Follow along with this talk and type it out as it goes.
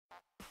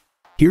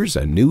Here's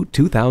a new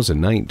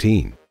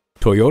 2019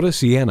 Toyota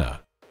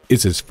Sienna.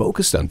 It's as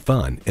focused on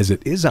fun as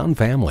it is on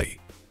family.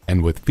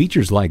 And with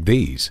features like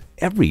these,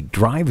 every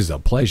drive is a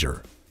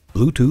pleasure.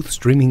 Bluetooth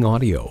streaming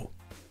audio,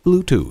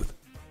 Bluetooth,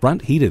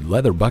 front heated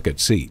leather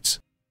bucket seats,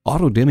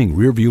 auto-dimming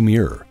rearview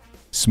mirror,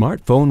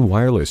 smartphone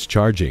wireless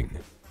charging,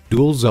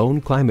 dual zone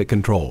climate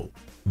control,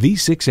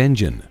 V6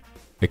 engine,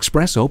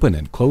 express open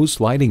and closed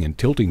sliding and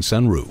tilting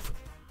sunroof,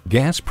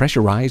 gas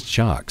pressurized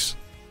shocks,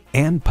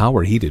 and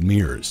power heated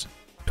mirrors.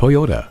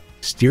 Toyota,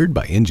 steered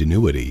by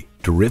ingenuity,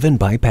 driven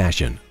by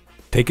passion.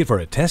 Take it for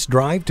a test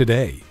drive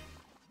today.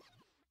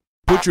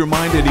 Put your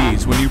mind at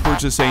ease when you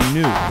purchase a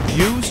new,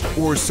 used,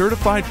 or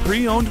certified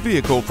pre-owned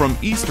vehicle from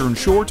Eastern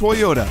Shore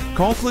Toyota.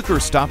 Call, click, or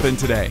stop in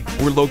today.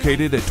 We're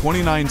located at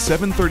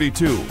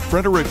 29732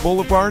 Frederick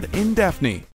Boulevard in Daphne.